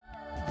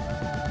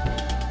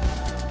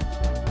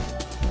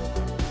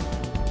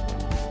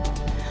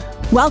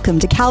Welcome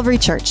to Calvary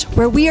Church,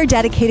 where we are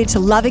dedicated to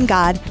loving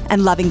God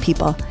and loving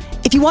people.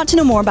 If you want to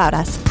know more about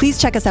us, please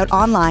check us out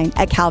online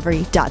at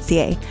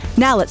calvary.ca.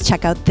 Now let's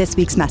check out this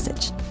week's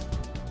message.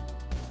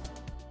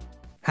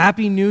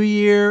 Happy New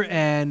Year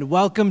and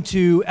welcome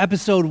to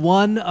episode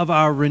 1 of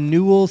our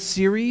Renewal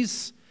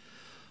series.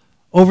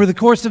 Over the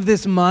course of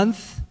this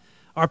month,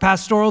 our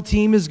pastoral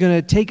team is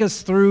going to take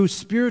us through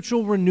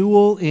spiritual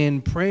renewal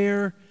in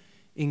prayer,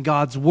 in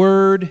God's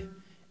Word,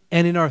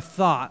 and in our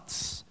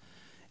thoughts.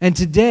 And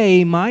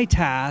today, my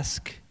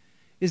task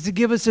is to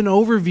give us an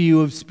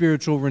overview of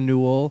spiritual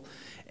renewal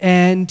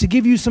and to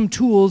give you some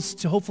tools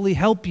to hopefully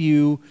help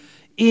you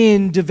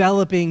in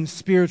developing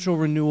spiritual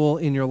renewal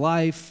in your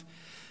life.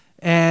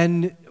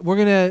 And we're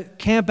going to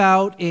camp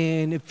out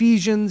in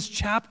Ephesians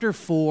chapter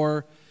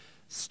 4,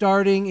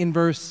 starting in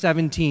verse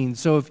 17.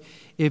 So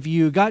if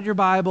you got your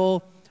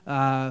Bible,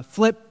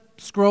 flip,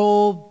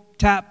 scroll,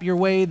 tap your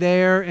way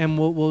there, and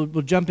we'll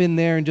jump in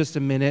there in just a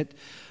minute.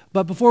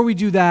 But before we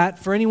do that,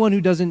 for anyone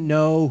who doesn't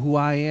know who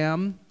I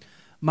am,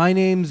 my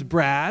name's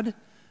Brad.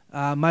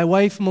 My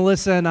wife,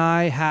 Melissa, and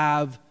I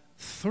have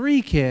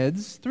 3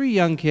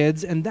 young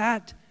kids, and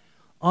that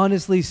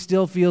honestly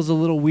still feels a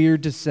little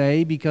weird to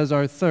say because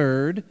our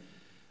third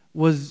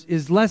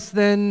is less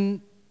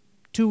than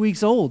 2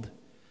 weeks old.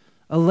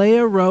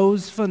 Alea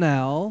Rose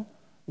Fennell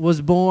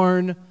was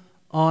born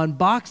on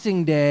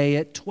Boxing Day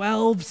at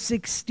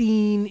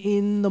 12:16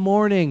 in the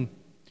morning.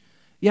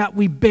 Yeah,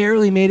 we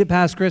barely made it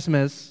past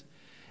Christmas.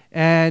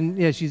 And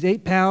yeah, she's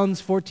 8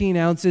 pounds, 14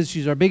 ounces.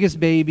 She's our biggest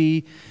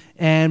baby.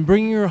 And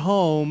bringing her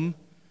home,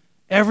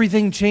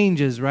 everything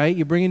changes, right?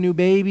 You bring a new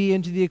baby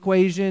into the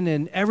equation,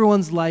 and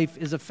everyone's life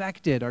is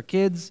affected. Our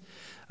kids,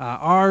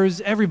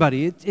 ours,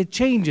 everybody. It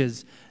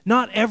changes.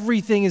 Not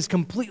everything is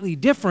completely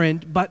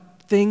different,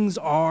 but things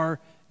are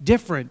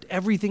different.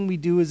 Everything we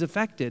do is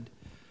affected.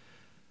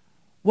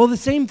 Well, the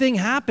same thing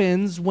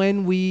happens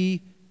when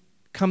we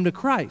come to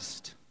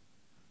Christ.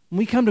 When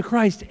we come to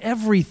Christ,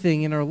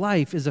 everything in our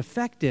life is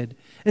affected.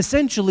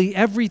 Essentially,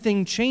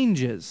 everything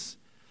changes.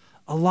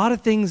 A lot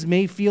of things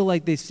may feel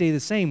like they stay the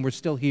same. We're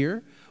still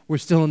here. We're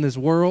still in this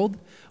world.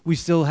 We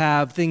still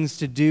have things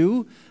to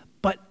do.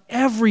 But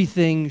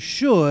everything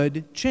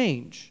should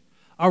change.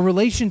 Our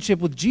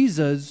relationship with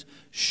Jesus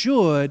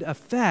should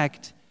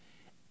affect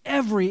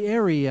every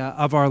area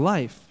of our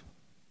life.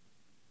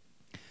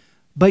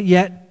 But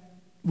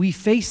yet, we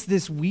face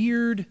this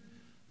weird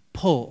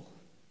pull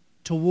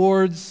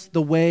towards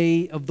the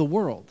way of the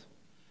world.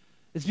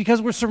 It's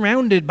because we're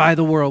surrounded by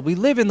the world. We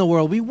live in the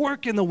world. We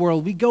work in the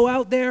world. We go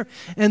out there,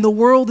 and the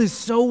world is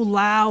so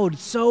loud,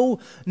 so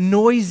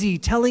noisy,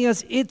 telling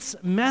us its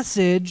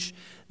message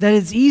that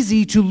it's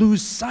easy to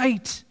lose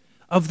sight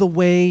of the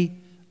way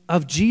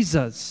of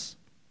Jesus.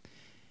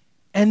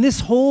 And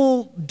this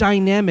whole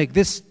dynamic,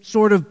 this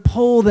sort of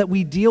pull that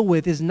we deal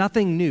with is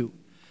nothing new.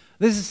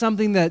 This is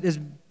something that has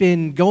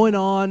been going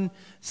on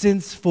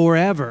since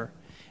forever.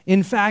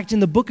 In fact,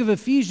 in the book of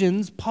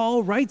Ephesians,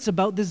 Paul writes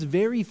about this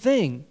very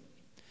thing.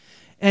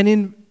 And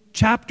in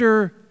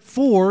chapter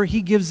 4,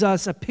 he gives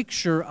us a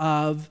picture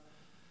of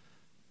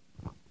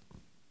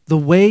the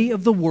way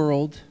of the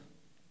world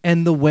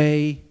and the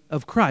way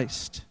of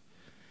Christ.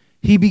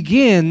 He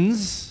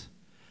begins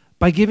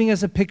by giving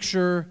us a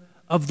picture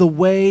of the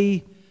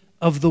way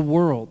of the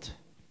world.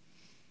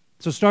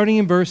 So starting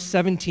in verse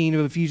 17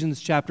 of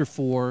Ephesians chapter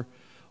 4,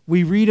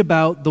 we read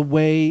about the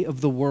way of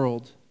the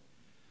world.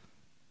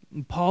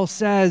 And Paul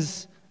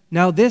says,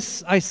 "Now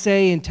this I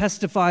say and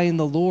testify in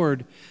the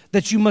Lord,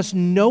 that you must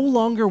no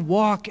longer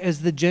walk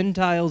as the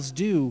Gentiles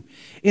do,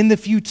 in the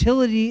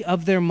futility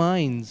of their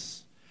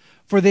minds.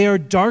 For they are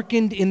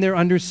darkened in their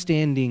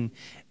understanding,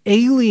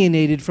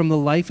 alienated from the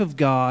life of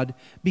God,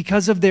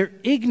 because of their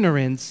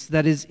ignorance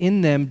that is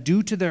in them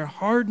due to their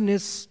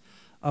hardness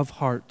of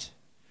heart.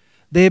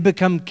 They have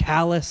become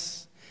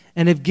callous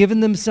and have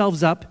given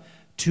themselves up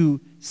to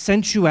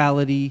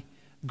sensuality,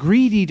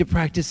 greedy to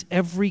practice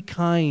every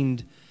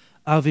kind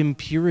of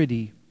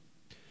impurity."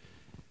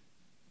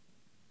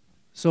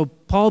 So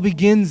Paul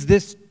begins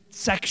this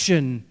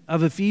section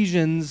of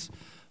Ephesians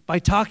by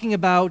talking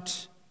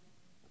about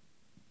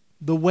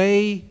the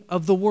way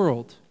of the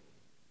world,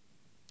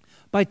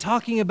 by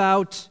talking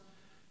about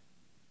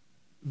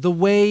the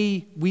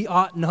way we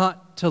ought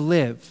not to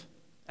live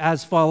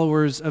as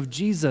followers of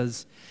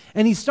Jesus.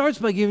 And he starts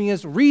by giving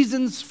us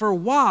reasons for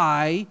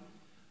why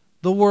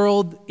the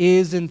world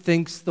is and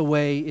thinks the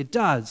way it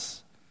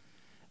does.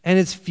 And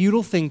it's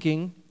futile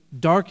thinking,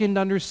 darkened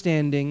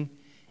understanding,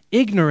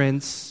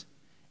 ignorance,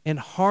 and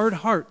hard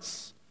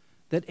hearts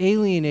that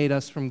alienate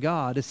us from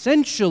God.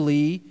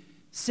 Essentially,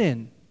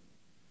 sin.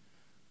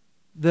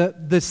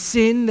 The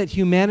sin that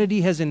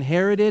humanity has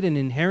inherited and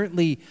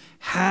inherently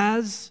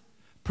has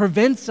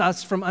prevents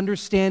us from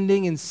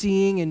understanding and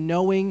seeing and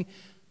knowing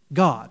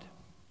God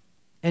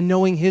and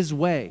knowing His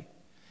way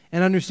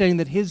and understanding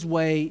that His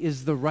way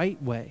is the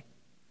right way.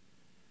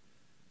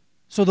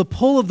 So the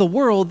pull of the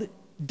world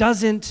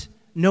doesn't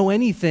know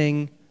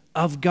anything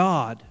of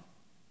God.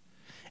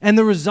 And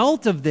the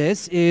result of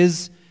this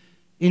is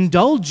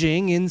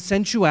indulging in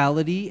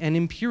sensuality and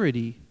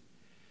impurity.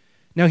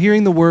 Now,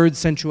 hearing the word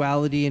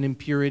sensuality and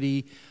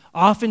impurity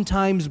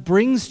oftentimes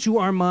brings to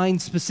our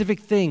mind specific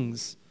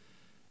things,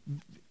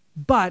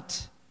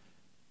 but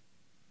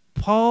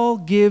Paul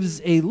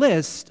gives a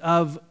list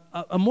of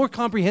a more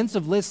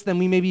comprehensive list than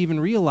we maybe even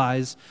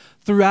realize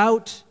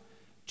throughout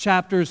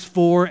chapters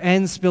 4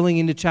 and spilling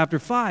into chapter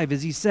 5,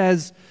 as he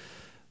says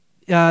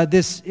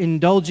this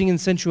indulging in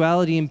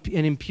sensuality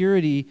and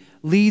impurity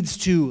leads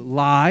to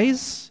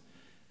lies,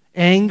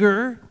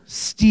 anger,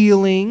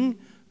 stealing,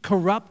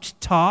 corrupt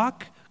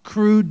talk,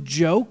 crude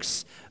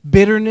jokes,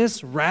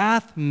 bitterness,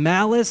 wrath,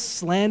 malice,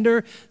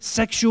 slander,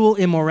 sexual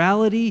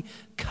immorality,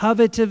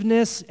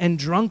 covetousness, and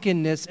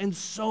drunkenness, and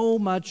so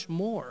much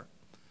more.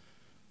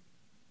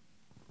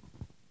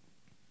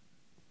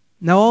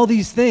 Now, all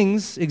these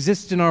things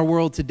exist in our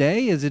world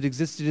today as it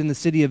existed in the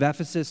city of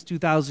Ephesus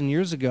 2,000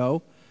 years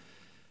ago.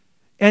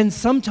 And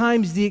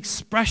sometimes the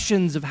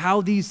expressions of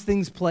how these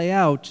things play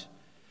out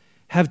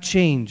have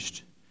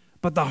changed.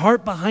 But the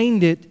heart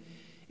behind it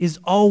is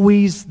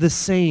always the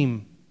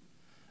same.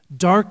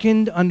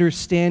 Darkened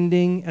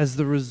understanding as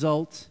the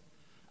result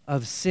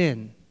of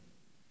sin.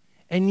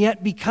 And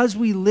yet, because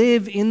we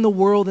live in the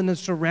world and are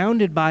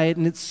surrounded by it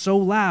and it's so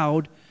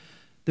loud,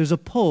 there's a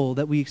pull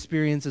that we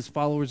experience as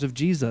followers of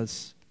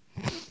Jesus.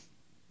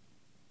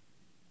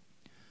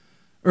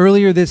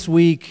 Earlier this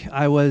week,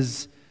 I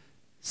was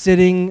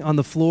sitting on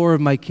the floor of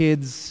my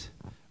kids'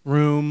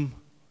 room,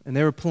 and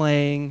they were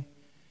playing.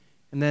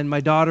 And then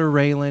my daughter,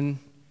 Raylan,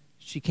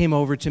 she came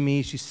over to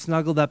me. She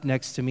snuggled up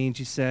next to me, and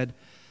she said,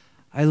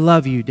 "I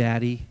love you,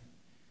 Daddy."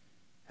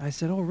 And I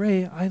said, "Oh,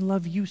 Ray, I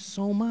love you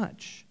so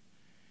much."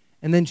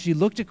 And then she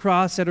looked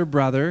across at her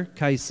brother,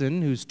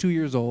 Kyson, who's 2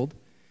 years old,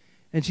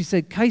 and she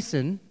said,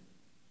 "Kyson,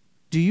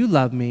 do you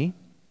love me?"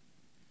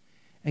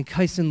 And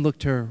Kyson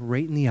looked her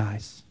right in the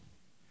eyes,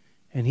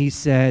 and he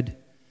said,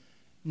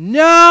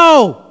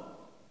 "No!"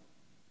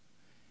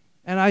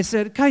 And I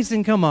said,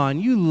 "Kyson, come on,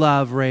 you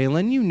love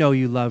Raylan. You know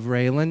you love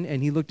Raylan."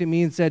 And he looked at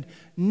me and said,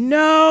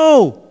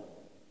 "No!"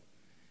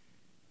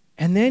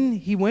 And then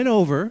he went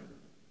over,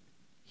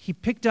 he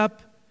picked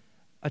up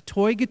a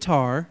toy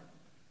guitar,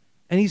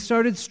 and he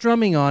started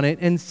strumming on it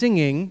and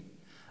singing,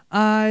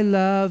 "I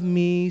love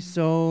me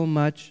so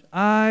much,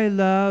 I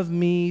love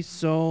me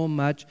so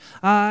much,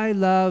 I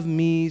love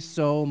me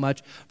so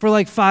much," for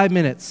like 5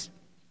 minutes.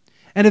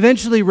 And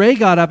eventually Ray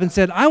got up and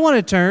said, "I want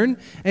to turn."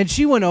 And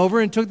she went over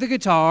and took the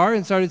guitar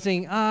and started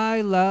singing,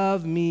 "I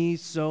love me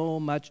so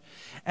much."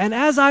 And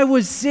as I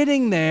was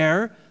sitting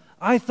there,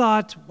 I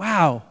thought,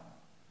 wow,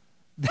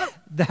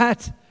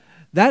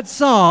 that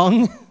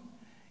song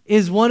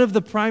is one of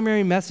the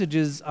primary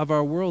messages of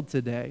our world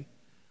today.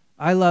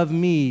 I love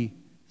me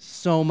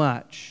so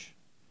much.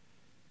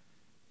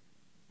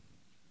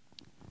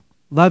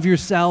 Love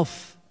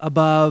yourself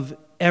above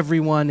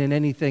everyone and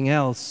anything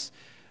else.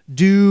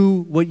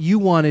 Do what you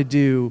want to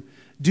do.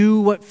 Do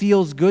what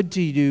feels good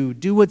to you.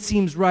 Do what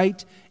seems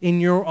right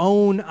in your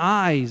own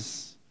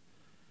eyes.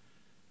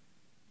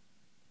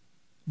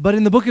 But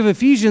in the book of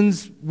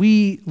Ephesians,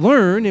 we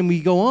learn and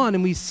we go on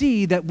and we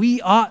see that we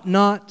ought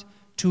not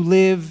to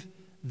live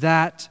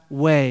that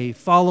way,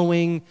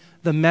 following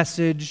the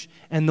message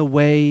and the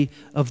way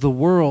of the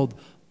world.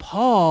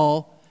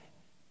 Paul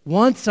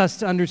wants us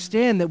to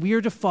understand that we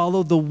are to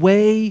follow the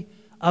way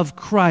of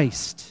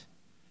Christ.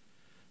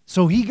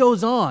 So he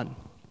goes on,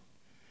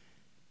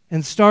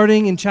 and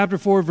starting in chapter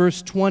 4,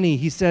 verse 20,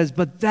 he says,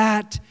 "But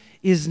that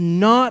is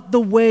not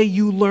the way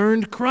you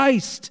learned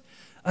Christ,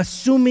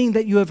 assuming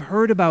that you have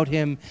heard about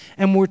him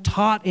and were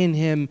taught in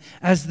him,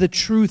 as the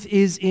truth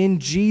is in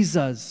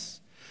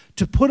Jesus,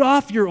 to put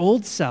off your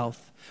old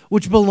self,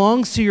 which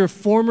belongs to your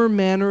former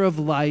manner of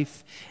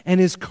life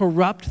and is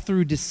corrupt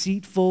through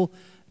deceitful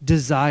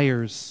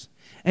desires,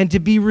 and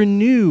to be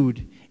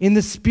renewed in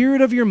the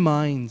spirit of your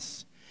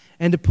minds,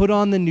 and to put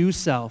on the new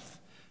self,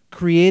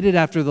 created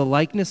after the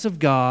likeness of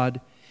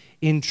God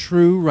in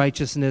true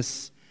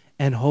righteousness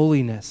and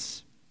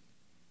holiness."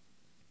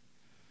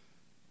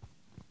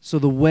 So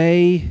the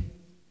way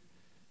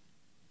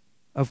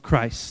of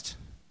Christ.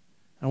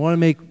 I want to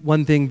make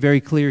one thing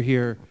very clear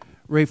here,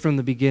 right from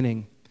the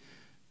beginning.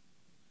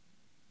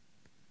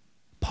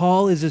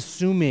 Paul is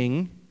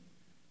assuming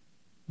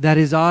that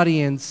his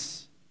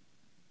audience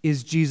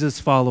is Jesus'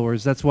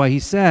 followers. That's why he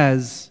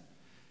says,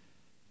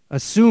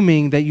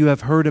 assuming that you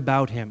have heard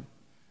about him.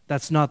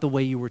 That's not the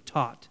way you were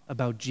taught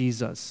about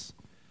Jesus.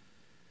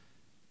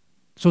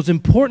 So it's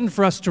important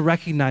for us to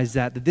recognize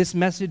that this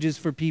message is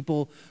for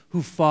people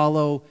who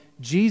follow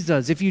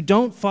Jesus. If you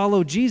don't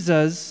follow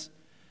Jesus,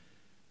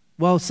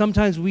 well,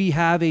 sometimes we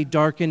have a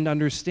darkened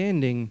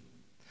understanding.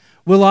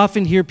 We'll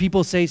often hear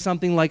people say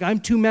something like, "I'm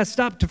too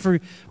messed up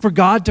for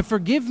God to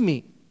forgive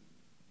me."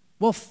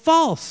 Well,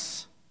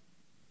 false.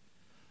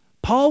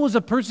 Paul was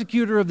a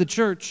persecutor of the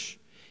church.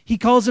 He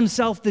calls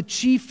himself the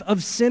chief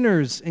of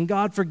sinners, and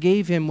God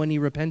forgave him when he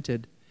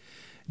repented.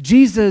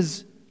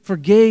 Jesus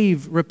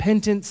forgave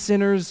repentant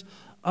sinners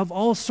of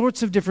all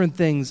sorts of different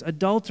things: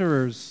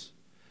 adulterers,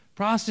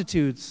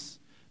 prostitutes,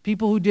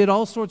 people who did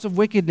all sorts of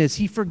wickedness.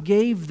 He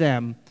forgave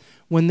them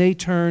when they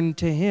turned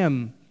to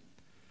him.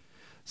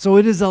 So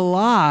it is a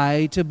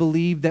lie to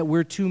believe that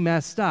we're too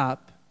messed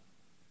up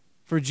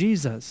for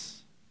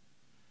Jesus.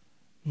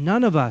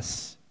 None of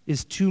us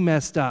is too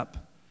messed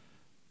up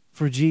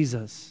for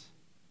Jesus.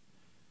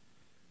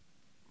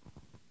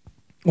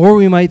 Or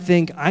we might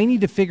think, I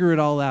need to figure it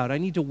all out. I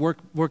need to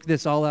work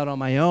this all out on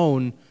my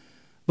own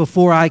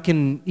before I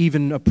can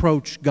even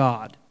approach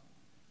God.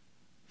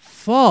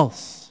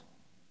 False.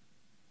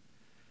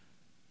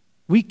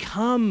 We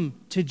come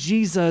to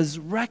Jesus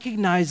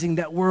recognizing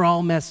that we're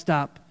all messed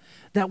up,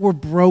 that we're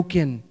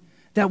broken,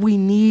 that we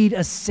need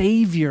a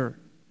Savior.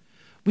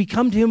 We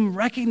come to him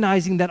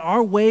recognizing that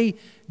our way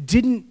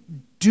didn't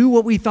do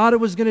what we thought it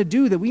was going to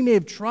do, that we may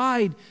have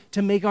tried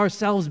to make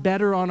ourselves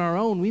better on our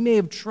own. We may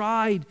have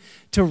tried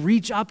to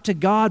reach up to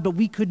God, but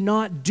we could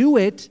not do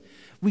it.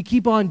 We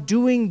keep on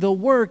doing the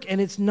work,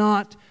 and it's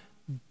not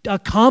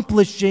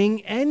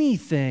accomplishing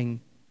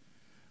anything.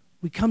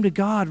 We come to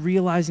God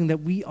realizing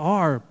that we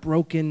are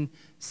broken,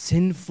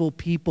 sinful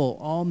people,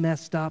 all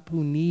messed up,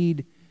 who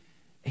need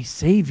a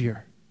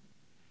Savior.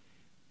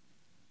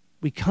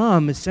 We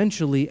come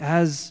essentially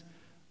as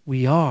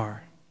we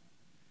are,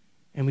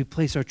 and we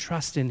place our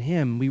trust in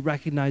him. We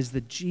recognize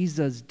that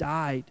Jesus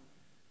died,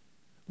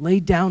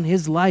 laid down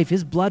his life,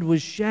 his blood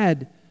was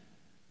shed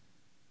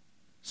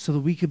so that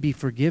we could be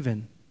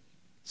forgiven,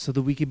 so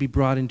that we could be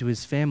brought into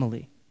his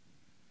family.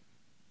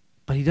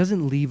 But he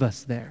doesn't leave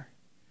us there.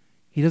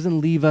 He doesn't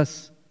leave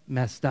us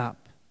messed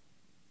up.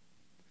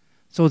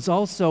 So it's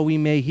also, we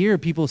may hear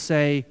people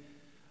say,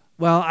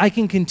 well, I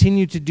can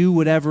continue to do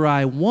whatever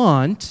I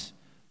want,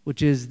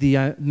 which is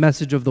the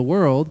message of the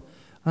world.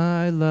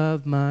 I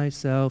love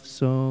myself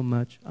so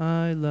much.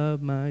 I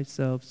love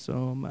myself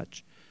so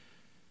much.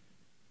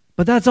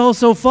 But that's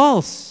also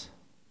false.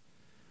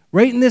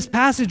 Right in this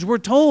passage, we're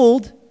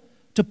told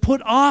to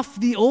put off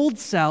the old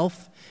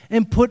self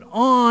and put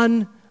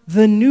on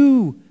the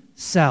new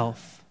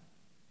self.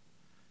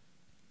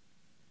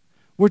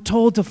 We're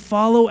told to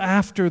follow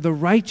after the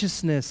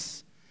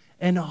righteousness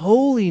and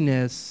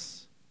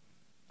holiness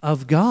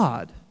of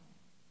God.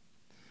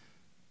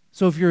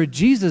 So if you're a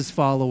Jesus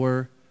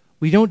follower,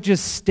 we don't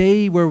just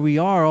stay where we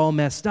are all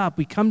messed up.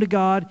 We come to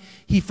God,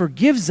 he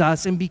forgives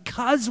us, and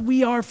because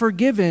we are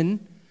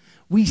forgiven,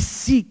 we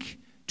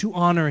seek to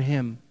honor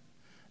him.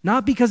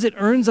 Not because it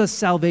earns us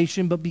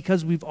salvation, but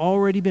because we've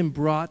already been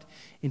brought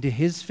into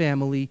his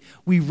family.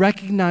 We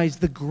recognize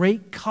the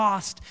great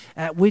cost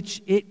at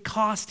which it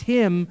cost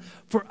him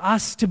for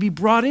us to be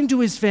brought into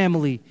his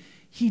family.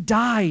 He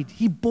died.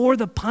 He bore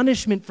the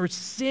punishment for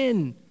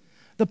sin.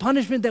 The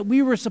punishment that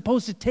we were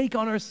supposed to take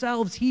on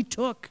ourselves, he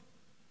took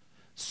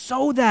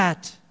so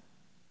that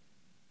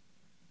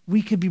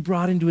we could be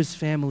brought into his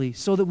family,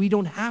 so that we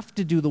don't have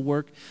to do the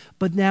work,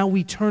 but now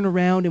we turn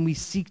around and we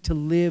seek to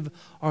live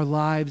our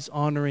lives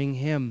honoring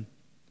him.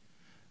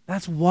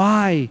 That's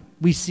why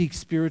we seek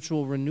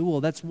spiritual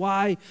renewal. That's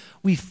why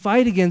we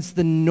fight against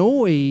the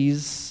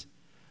noise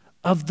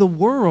of the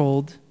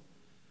world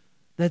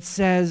that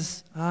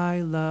says,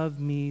 I love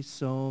me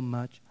so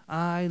much.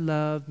 I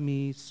love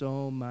me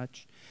so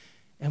much.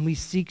 And we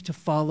seek to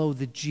follow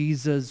the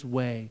Jesus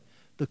way,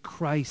 the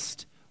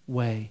Christ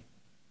way.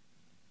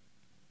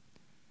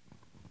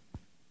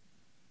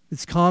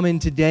 It's common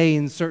today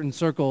in certain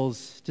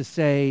circles to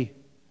say,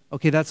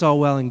 okay, that's all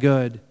well and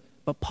good,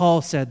 but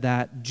Paul said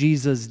that,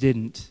 Jesus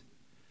didn't.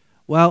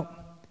 Well,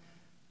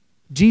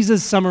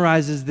 Jesus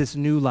summarizes this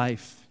new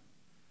life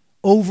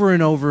over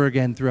and over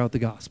again throughout the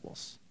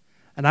Gospels.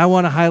 And I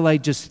want to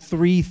highlight just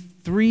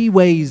three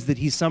ways that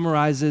he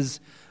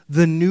summarizes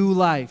the new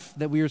life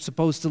that we are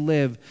supposed to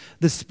live,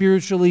 the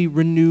spiritually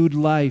renewed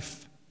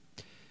life.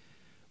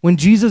 When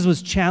Jesus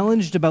was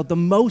challenged about the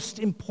most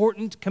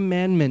important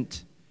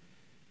commandment,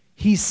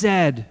 he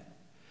said,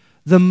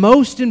 the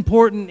most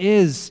important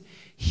is,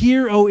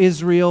 hear, O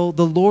Israel,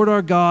 the Lord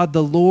our God,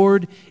 the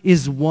Lord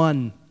is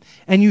one.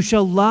 And you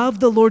shall love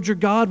the Lord your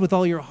God with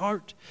all your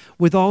heart,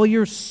 with all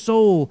your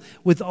soul,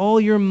 with all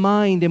your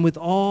mind, and with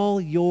all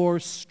your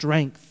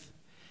strength.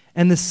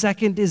 And the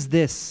second is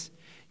this,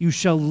 you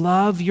shall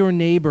love your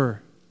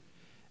neighbor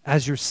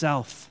as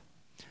yourself.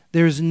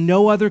 There is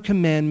no other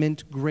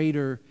commandment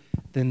greater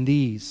than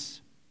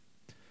these.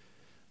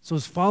 So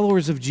as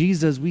followers of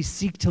Jesus, we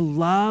seek to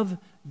love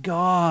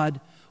God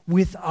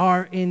with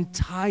our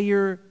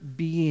entire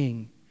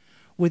being.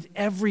 With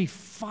every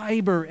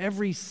fiber,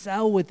 every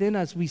cell within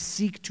us, we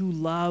seek to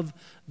love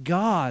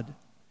God.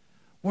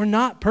 We're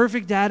not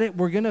perfect at it.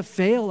 We're going to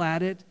fail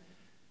at it.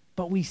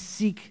 But we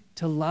seek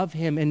to love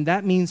him. And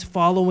that means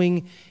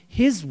following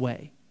his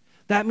way.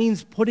 That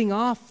means putting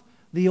off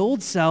the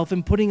old self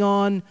and putting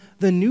on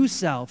the new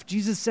self.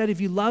 Jesus said, if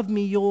you love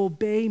me, you'll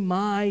obey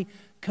my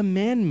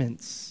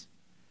commandments.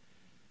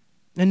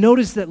 And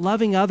notice that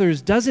loving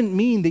others doesn't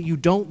mean that you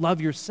don't love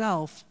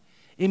yourself.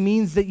 It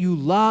means that you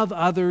love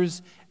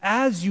others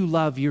as you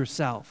love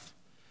yourself.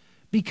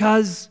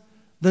 Because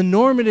the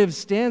normative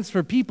stance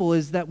for people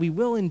is that we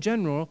will, in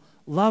general,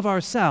 love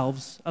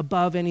ourselves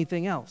above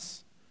anything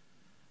else.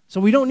 So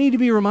we don't need to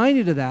be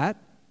reminded of that,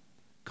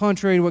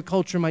 contrary to what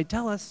culture might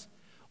tell us.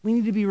 We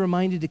need to be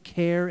reminded to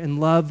care and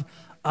love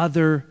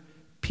other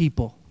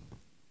people.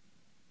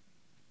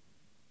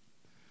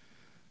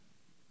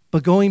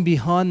 But going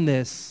beyond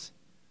this,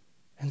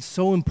 and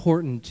so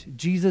important,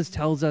 Jesus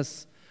tells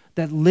us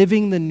that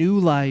living the new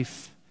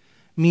life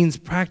means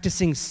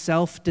practicing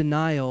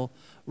self-denial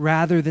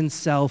rather than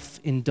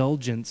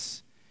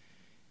self-indulgence.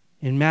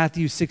 In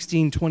Matthew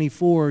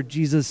 16:24,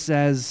 Jesus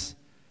says,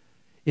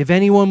 "If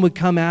anyone would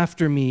come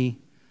after me,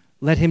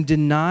 let him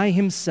deny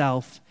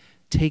himself,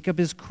 take up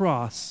his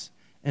cross,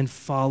 and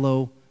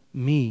follow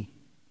me."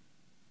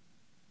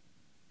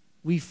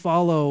 We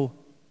follow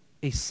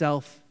a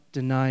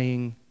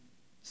self-denying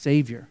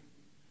Savior.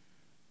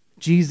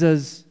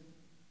 Jesus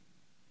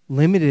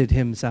limited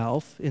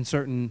himself in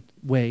certain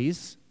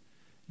ways.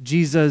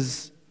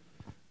 Jesus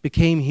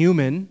became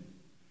human.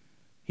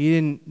 He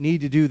didn't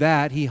need to do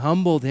that. He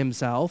humbled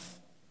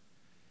himself,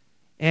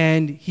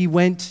 and he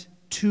went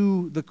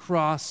to the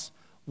cross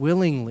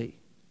willingly.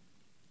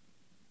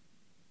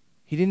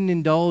 He didn't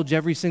indulge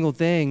every single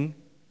thing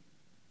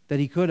that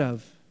he could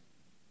have.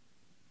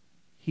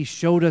 He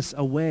showed us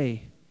a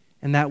way,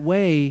 and that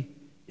way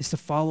is to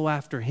follow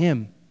after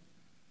him,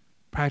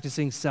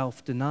 practicing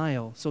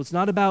self-denial. So it's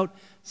not about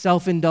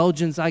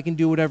self-indulgence, I can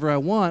do whatever I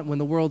want, when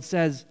the world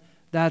says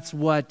that's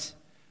what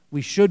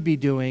we should be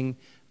doing.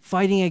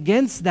 Fighting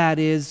against that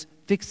is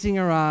fixing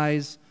our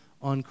eyes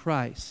on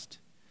Christ,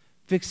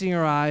 fixing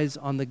our eyes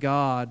on the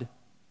God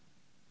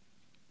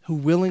who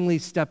willingly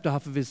stepped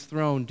off of his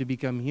throne to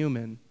become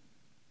human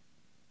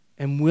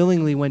and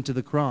willingly went to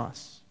the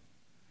cross.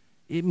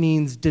 It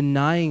means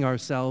denying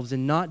ourselves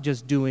and not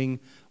just doing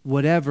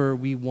whatever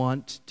we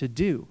want to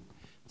do.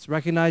 It's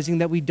recognizing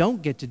that we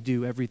don't get to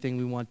do everything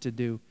we want to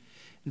do.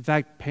 In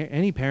fact,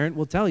 any parent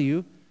will tell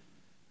you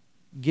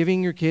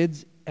giving your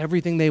kids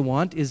everything they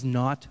want is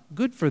not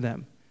good for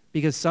them,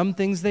 because some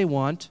things they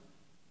want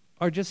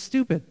are just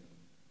stupid.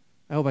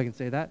 I hope I can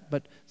say that,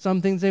 but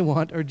some things they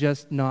want are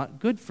just not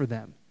good for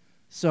them.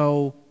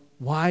 So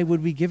why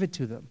would we give it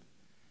to them?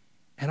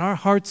 And our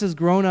hearts as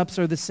grown-ups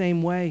are the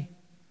same way.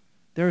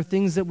 There are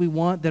things that we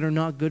want that are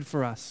not good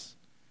for us.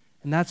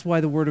 And that's why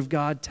the Word of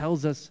God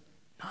tells us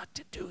not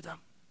to do them,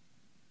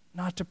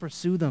 not to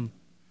pursue them,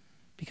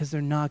 because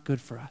they're not good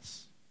for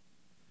us.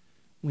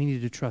 We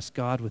need to trust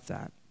God with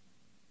that.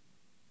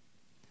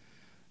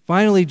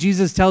 Finally,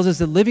 Jesus tells us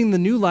that living the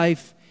new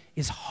life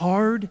is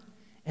hard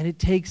and it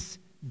takes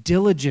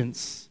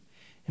diligence.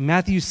 In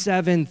Matthew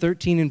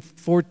 7:13 and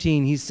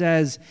 14, he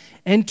says,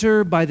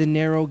 "Enter by the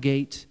narrow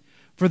gate,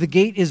 for the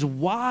gate is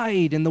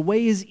wide and the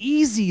way is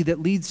easy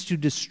that leads to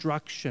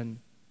destruction.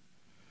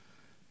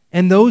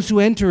 And those who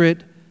enter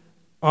it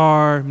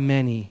are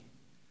many.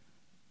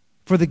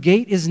 For the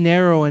gate is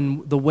narrow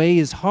and the way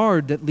is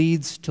hard that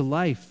leads to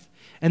life,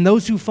 and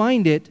those who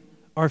find it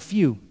are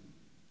few."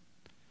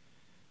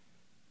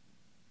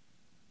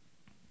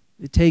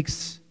 It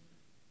takes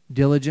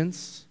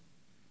diligence.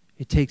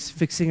 It takes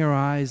fixing our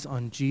eyes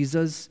on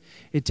Jesus.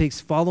 It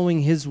takes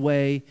following his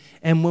way.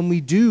 And when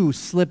we do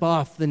slip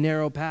off the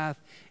narrow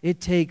path, it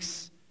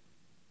takes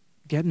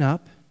getting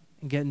up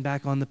and getting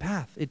back on the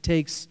path. It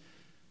takes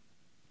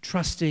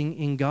trusting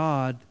in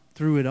God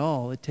through it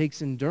all. It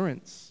takes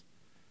endurance.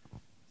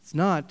 It's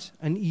not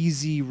an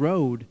easy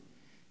road.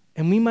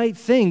 And we might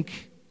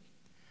think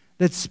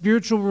that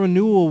spiritual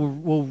renewal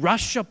will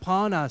rush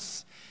upon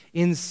us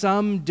in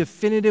some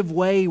definitive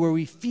way where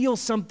we feel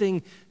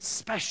something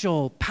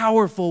special,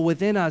 powerful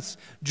within us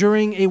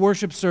during a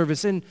worship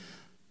service. And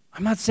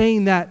I'm not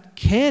saying that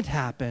can't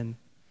happen,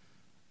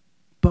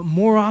 but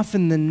more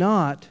often than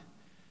not,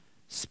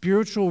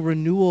 spiritual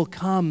renewal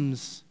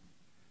comes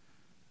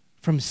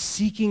from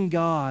seeking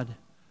God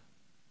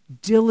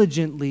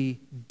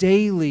diligently,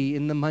 daily,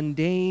 in the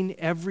mundane,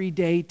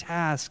 everyday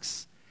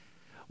tasks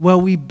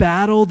while we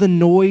battle the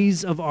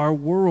noise of our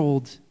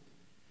world.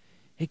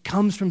 It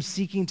comes from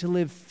seeking to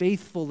live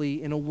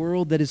faithfully in a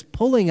world that is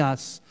pulling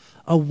us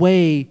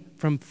away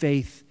from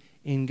faith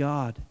in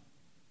God.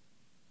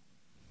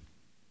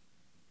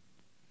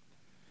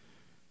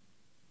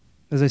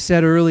 As I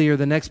said earlier,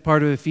 the next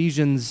part of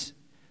Ephesians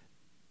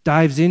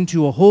dives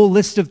into a whole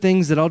list of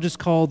things that I'll just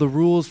call the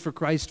rules for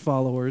Christ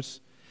followers.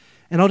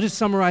 And I'll just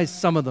summarize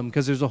some of them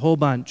because there's a whole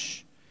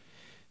bunch.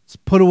 It's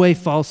put away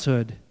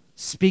falsehood,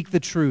 speak the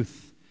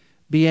truth,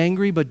 be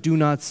angry but do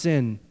not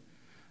sin,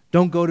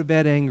 don't go to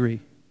bed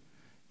angry,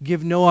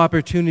 give no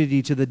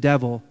opportunity to the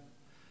devil,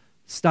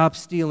 stop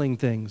stealing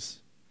things,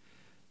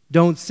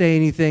 don't say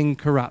anything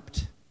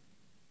corrupt,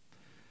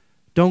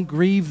 don't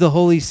grieve the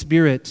Holy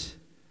Spirit,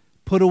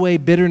 put away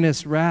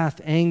bitterness, wrath,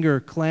 anger,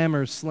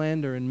 clamor,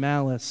 slander, and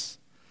malice.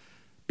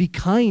 Be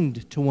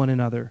kind to one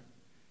another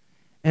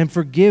and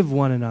forgive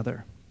one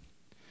another.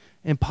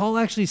 And Paul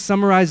actually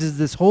summarizes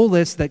this whole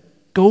list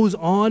that goes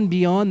on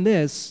beyond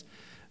this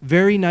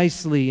very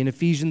nicely in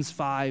Ephesians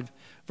 5,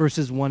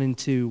 verses 1 and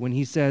 2, when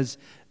he says,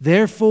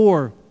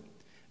 "Therefore,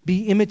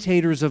 be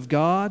imitators of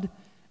God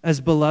as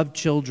beloved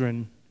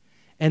children,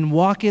 and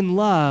walk in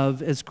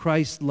love as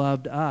Christ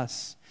loved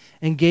us,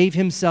 and gave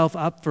himself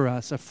up for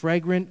us, a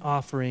fragrant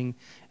offering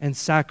and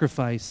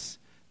sacrifice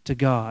to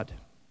God.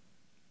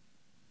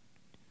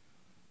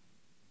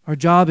 Our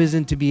job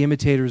isn't to be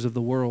imitators of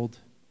the world.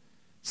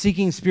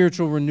 Seeking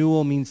spiritual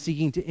renewal means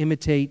seeking to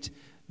imitate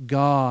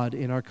God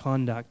in our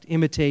conduct,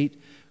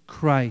 imitate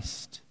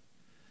Christ,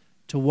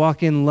 to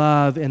walk in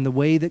love, and the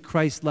way that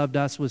Christ loved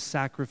us was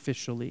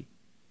sacrificially,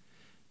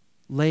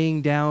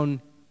 laying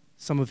down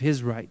some of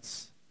his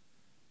rights,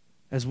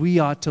 as we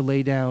ought to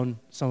lay down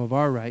some of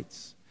our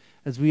rights,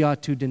 as we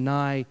ought to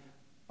deny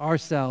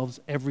ourselves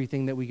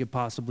everything that we could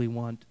possibly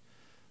want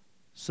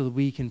so that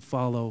we can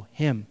follow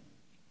him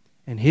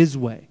and his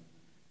way,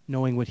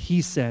 knowing what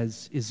he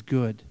says is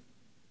good,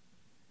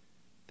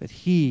 that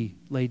he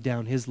laid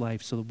down his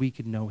life so that we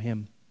could know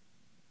him.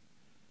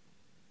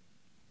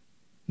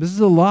 This is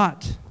a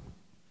lot.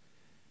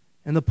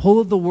 And the pull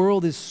of the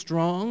world is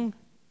strong,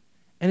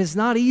 and it's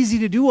not easy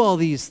to do all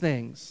these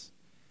things.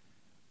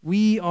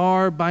 We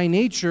are by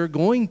nature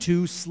going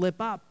to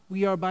slip up.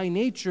 We are by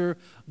nature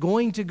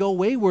going to go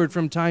wayward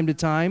from time to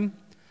time.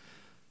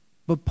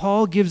 But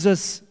Paul gives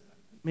us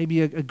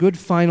maybe a good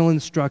final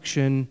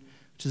instruction,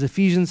 which is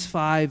Ephesians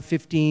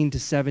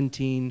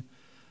 5:15-17.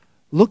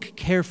 Look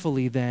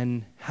carefully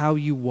then how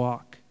you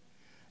walk,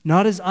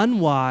 not as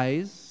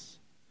unwise,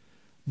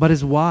 but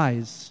as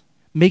wise,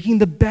 making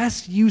the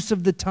best use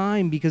of the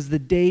time because the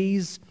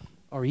days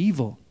are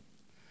evil.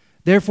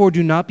 Therefore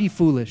do not be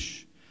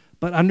foolish,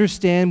 but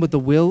understand what the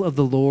will of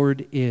the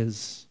Lord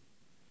is.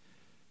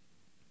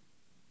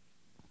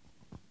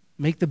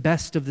 Make the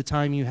best of the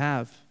time you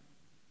have.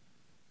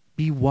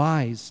 Be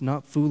wise,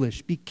 not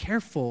foolish. Be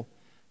careful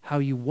how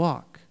you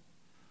walk.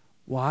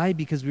 Why?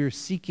 Because we are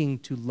seeking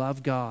to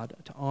love God,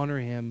 to honor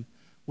him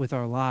with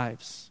our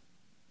lives.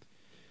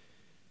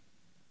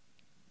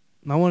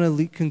 And I want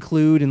to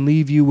conclude and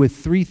leave you with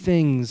 3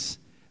 things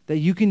that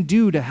you can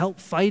do to help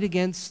fight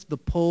against the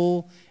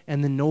pull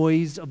and the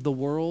noise of the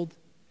world.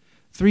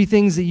 3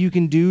 things that you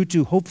can do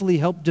to hopefully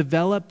help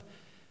develop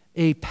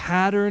a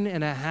pattern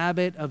and a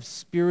habit of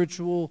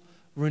spiritual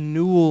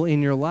renewal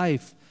in your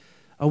life.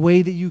 A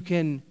way that you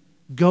can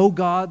go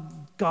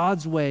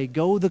God's way,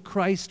 go the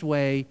Christ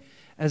way,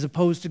 as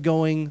opposed to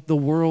going the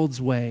world's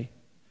way.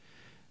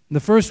 And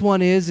the first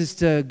one is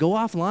to go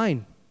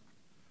offline.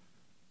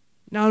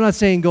 Now, I'm not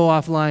saying go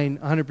offline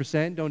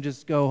 100%. Don't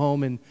just go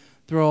home and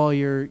throw all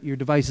your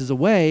devices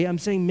away. I'm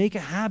saying make a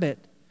habit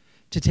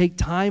to take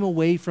time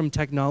away from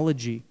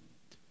technology.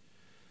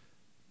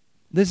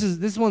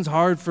 This one's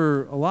hard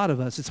for a lot of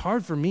us. It's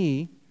hard for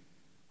me.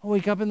 I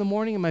wake up in the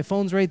morning and my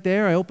phone's right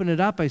there. I open it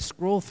up. I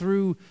scroll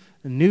through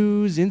the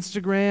news,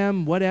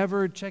 Instagram,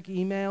 whatever, check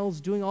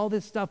emails, doing all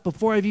this stuff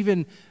before I've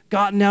even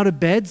gotten out of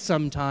bed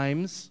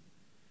sometimes.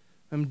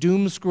 I'm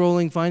doom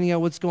scrolling, finding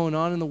out what's going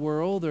on in the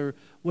world or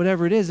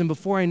whatever it is. And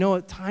before I know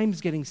it, time's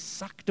getting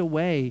sucked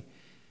away.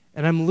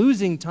 And I'm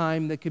losing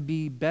time that could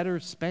be better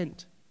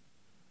spent.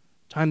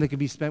 Time that could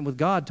be spent with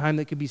God. Time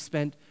that could be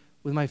spent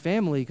with my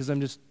family because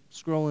I'm just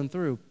scrolling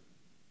through.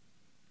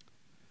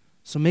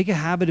 So make a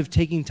habit of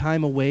taking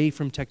time away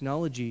from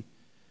technology.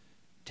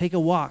 Take a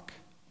walk.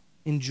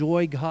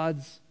 Enjoy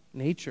God's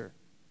nature.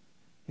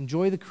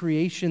 Enjoy the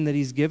creation that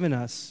he's given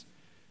us.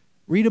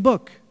 Read a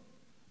book,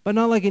 but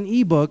not like an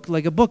e-book,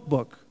 like a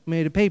book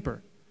made of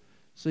paper,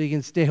 so you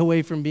can stay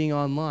away from being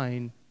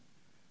online.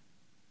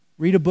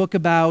 Read a book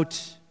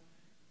about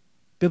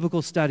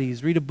biblical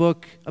studies. Read a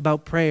book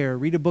about prayer.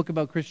 Read a book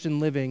about Christian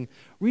living.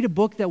 Read a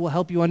book that will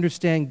help you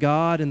understand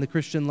God and the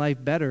Christian life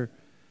better.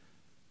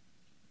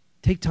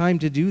 Take time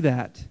to do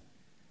that.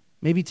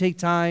 Maybe take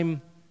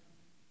time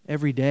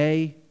every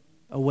day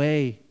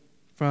away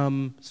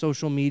from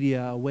social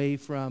media, away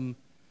from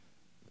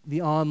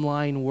the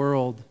online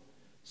world,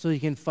 so you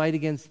can fight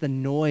against the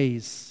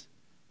noise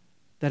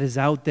that is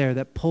out there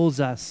that pulls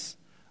us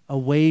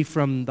away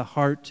from the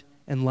heart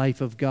and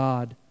life of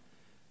God,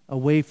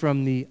 away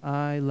from the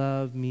I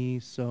love me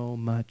so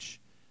much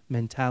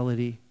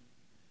mentality.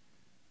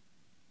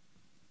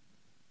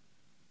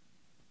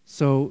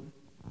 So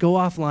go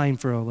offline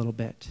for a little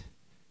bit.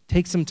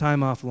 Take some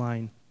time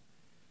offline.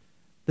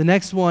 The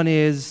next one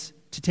is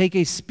to take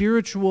a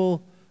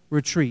spiritual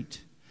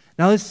retreat.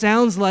 Now, this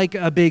sounds like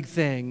a big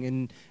thing.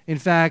 And in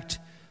fact,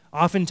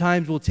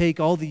 oftentimes we'll take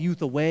all the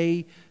youth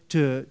away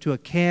to a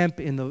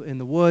camp in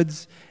the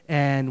woods,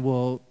 and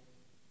we'll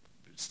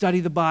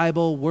study the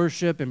Bible,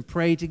 worship, and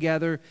pray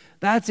together.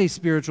 That's a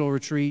spiritual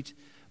retreat.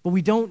 But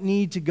we don't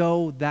need to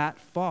go that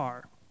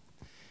far.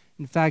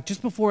 In fact,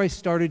 just before I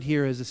started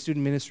here as a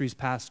student ministries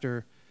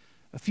pastor,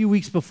 a few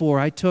weeks before,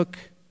 I took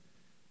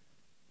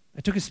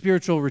a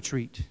spiritual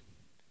retreat.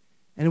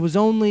 And it was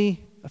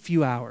only a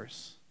few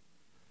hours.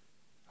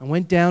 I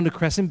went down to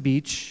Crescent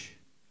Beach,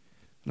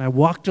 and I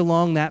walked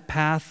along that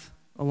path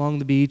along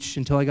the beach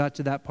until I got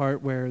to that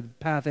part where the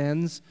path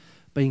ends,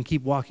 but you can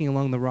keep walking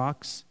along the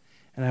rocks.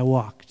 And I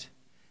walked.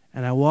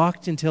 And I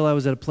walked until I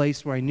was at a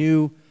place where I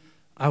knew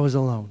I was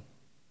alone.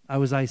 I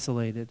was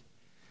isolated.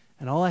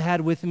 And all I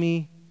had with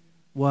me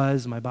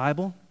was my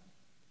Bible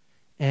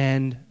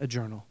and a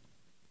journal.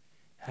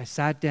 And I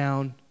sat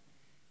down,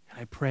 and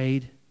I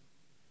prayed,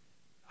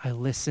 I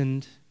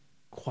listened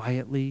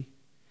quietly,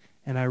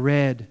 and I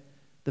read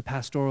the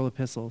pastoral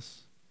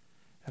epistles,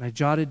 and I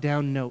jotted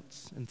down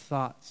notes and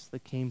thoughts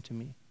that came to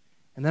me.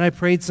 And then I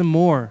prayed some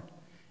more,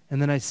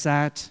 and then I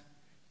sat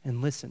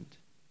and listened.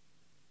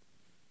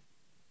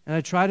 And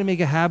I try to make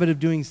a habit of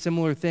doing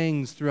similar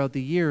things throughout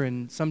the year,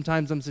 and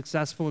sometimes I'm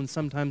successful and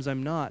sometimes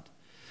I'm not.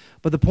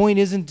 But the point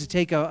isn't to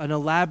take an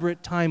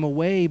elaborate time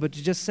away, but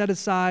to just set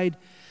aside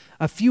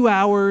a few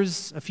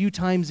hours, a few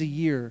times a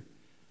year,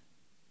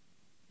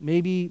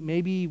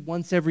 maybe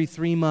once every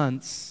 3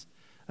 months,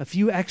 a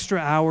few extra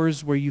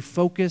hours where you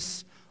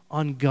focus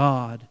on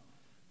God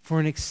for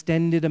an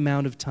extended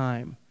amount of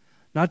time.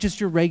 Not just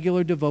your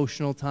regular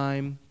devotional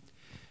time,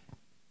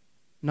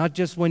 not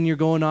just when you're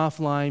going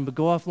offline, but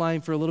go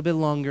offline for a little bit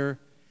longer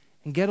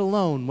and get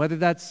alone, whether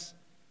that's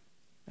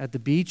at the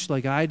beach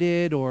like I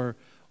did or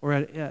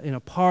in a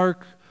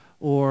park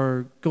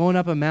or going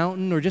up a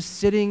mountain or just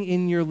sitting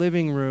in your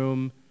living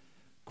room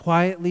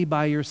quietly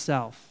by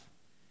yourself,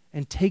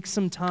 and take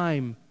some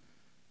time,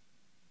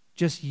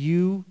 just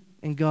you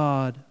and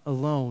God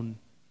alone,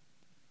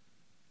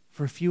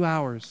 for a few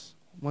hours,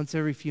 once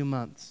every few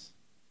months.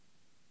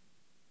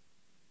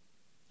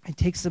 And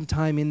take some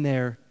time in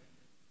there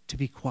to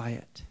be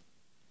quiet,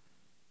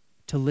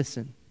 to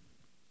listen,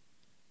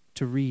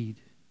 to read,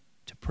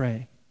 to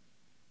pray,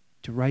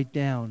 to write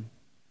down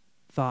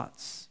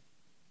thoughts,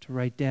 to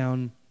write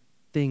down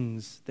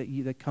things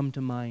that come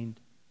to mind.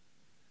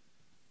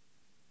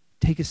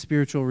 Take a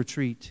spiritual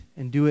retreat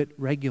and do it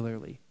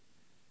regularly.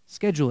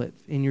 Schedule it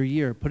in your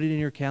year, put it in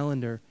your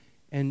calendar,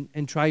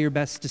 and try your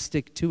best to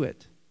stick to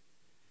it.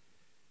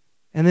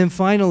 And then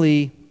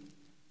finally,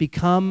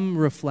 become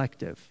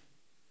reflective.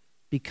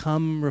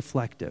 Become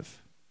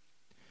reflective.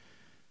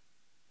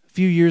 A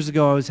few years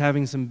ago, I was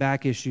having some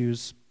back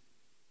issues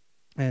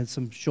and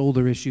some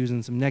shoulder issues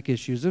and some neck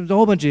issues. There was a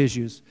whole bunch of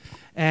issues.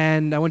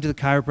 And I went to the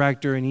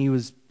chiropractor, and he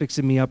was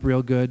fixing me up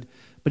real good.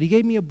 But he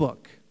gave me a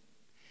book.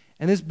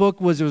 And this book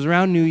it was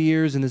around New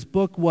Year's, and this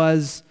book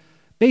was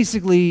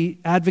basically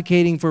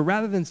advocating for,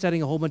 rather than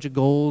setting a whole bunch of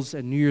goals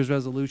and New Year's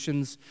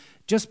resolutions,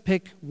 just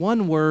pick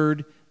one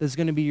word that's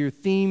going to be your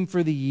theme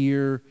for the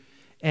year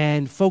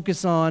and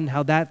focus on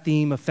how that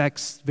theme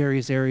affects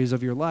various areas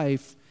of your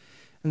life.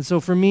 And so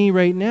for me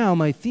right now,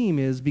 my theme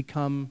is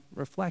become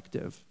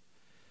reflective.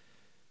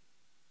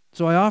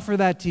 So I offer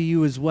that to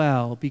you as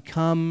well.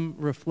 Become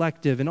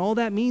reflective. And all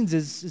that means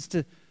is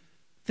to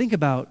think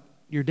about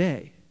your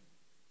day.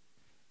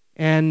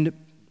 And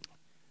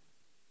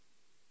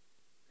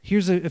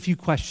here's a few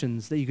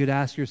questions that you could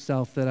ask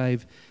yourself that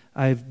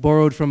I've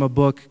borrowed from a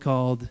book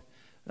called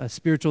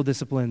Spiritual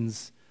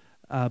Disciplines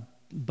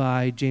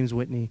by James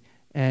Whitney.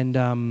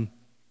 And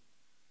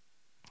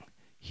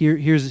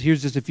here's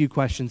just a few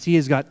questions. He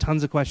has got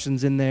tons of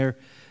questions in there,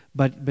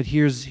 but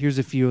here's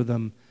a few of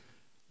them.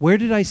 Where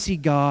did I see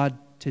God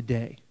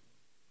today?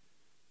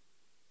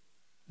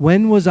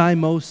 When was I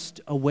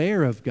most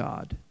aware of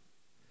God?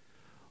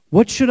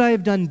 What should I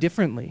have done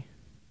differently?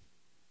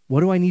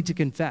 What do I need to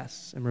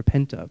confess and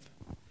repent of?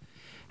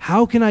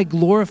 How can I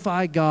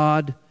glorify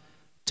God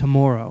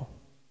tomorrow?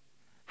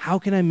 How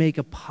can I make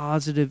a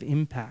positive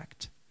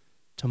impact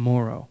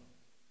tomorrow?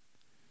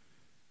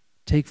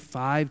 Take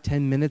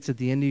 5-10 minutes at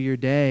the end of your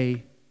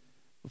day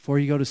before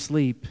you go to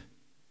sleep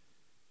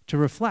to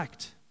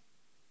reflect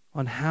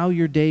on how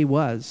your day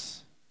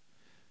was,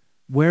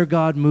 where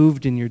God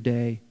moved in your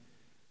day,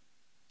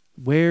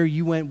 where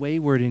you went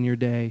wayward in your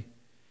day,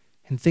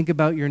 and think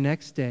about your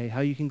next day,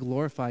 how you can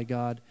glorify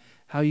God,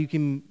 how you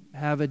can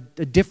have a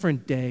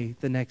different day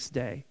the next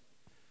day.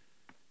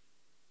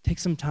 Take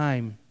some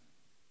time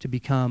to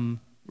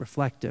become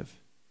reflective.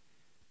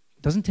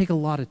 It doesn't take a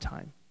lot of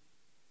time,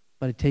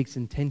 but it takes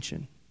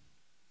intention.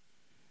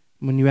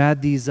 When you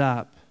add these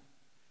up,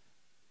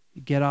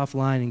 you get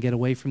offline and get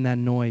away from that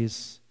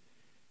noise.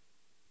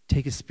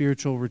 Take a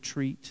spiritual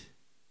retreat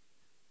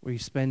where you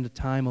spend the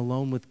time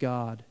alone with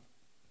God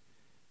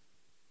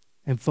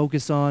and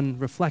focus on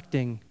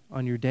reflecting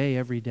on your day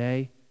every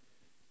day.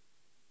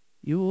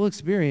 You will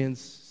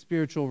experience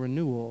spiritual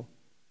renewal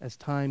as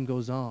time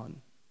goes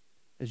on,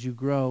 as you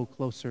grow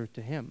closer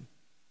to Him.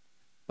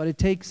 But it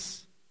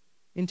takes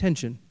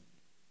intention.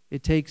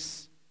 It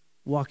takes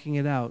walking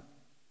it out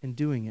and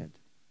doing it.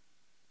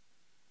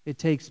 It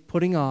takes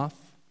putting off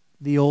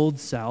the old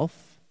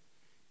self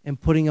and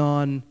putting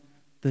on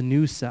the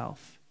new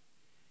self.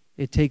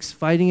 It takes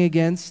fighting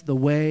against the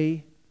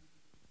way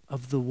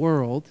of the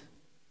world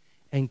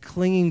and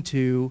clinging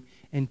to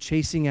and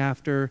chasing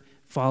after,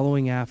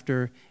 following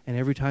after, and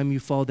every time you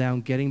fall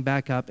down, getting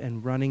back up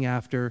and running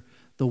after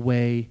the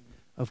way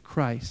of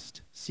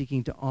Christ,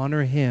 seeking to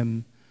honor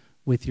Him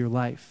with your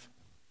life.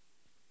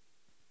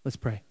 Let's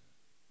pray.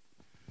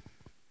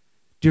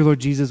 Dear Lord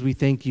Jesus, we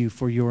thank you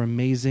for your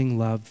amazing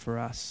love for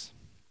us.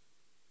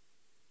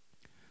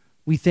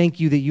 We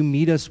thank you that you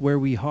meet us where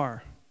we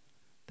are,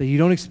 that you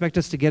don't expect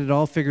us to get it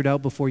all figured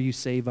out before you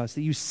save us,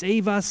 that you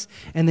save us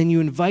and then you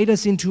invite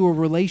us into a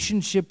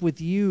relationship with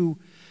you,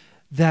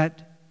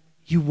 that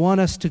you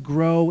want us to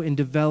grow and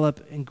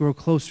develop and grow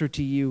closer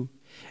to you.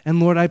 And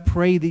Lord, I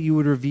pray that you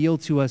would reveal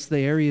to us the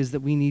areas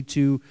that we need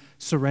to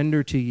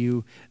surrender to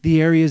you,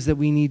 the areas that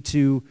we need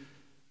to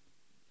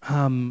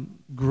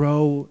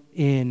grow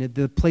in,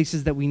 the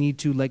places that we need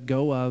to let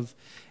go of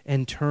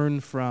and turn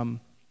from.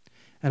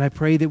 And I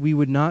pray that we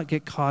would not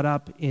get caught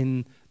up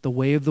in the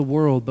way of the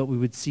world, but we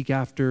would seek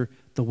after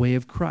the way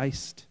of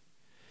Christ.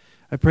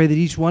 I pray that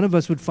each one of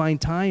us would find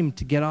time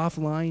to get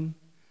offline,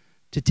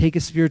 to take a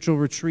spiritual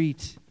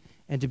retreat,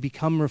 and to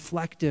become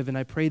reflective. And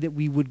I pray that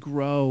we would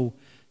grow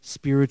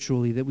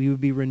spiritually, that we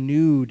would be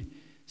renewed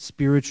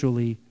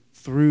spiritually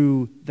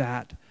through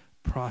that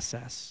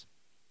process.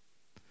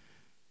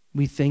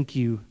 We thank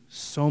you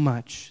so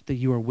much that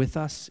you are with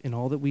us in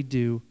all that we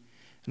do,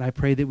 and I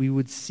pray that we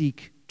would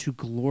seek to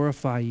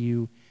glorify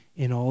you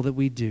in all that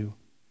we do.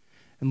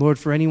 And Lord,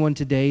 for anyone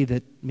today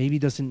that maybe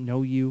doesn't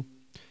know you,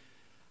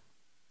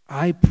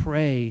 I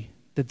pray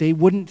that they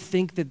wouldn't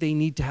think that they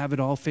need to have it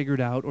all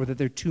figured out or that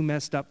they're too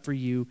messed up for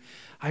you.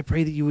 I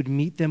pray that you would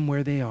meet them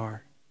where they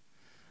are.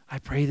 I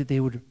pray that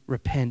they would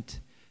repent,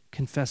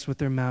 confess with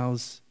their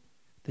mouths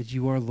that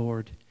you are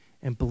Lord,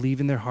 and believe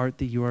in their heart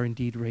that you are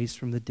indeed raised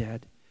from the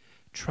dead.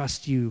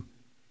 Trust you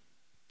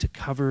to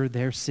cover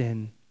their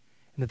sin,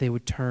 and that they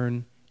would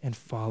turn and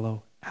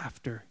follow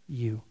after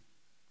you.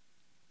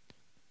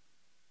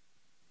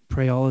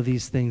 Pray all of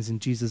these things in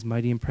Jesus'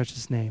 mighty and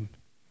precious name.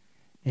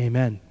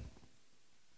 Amen.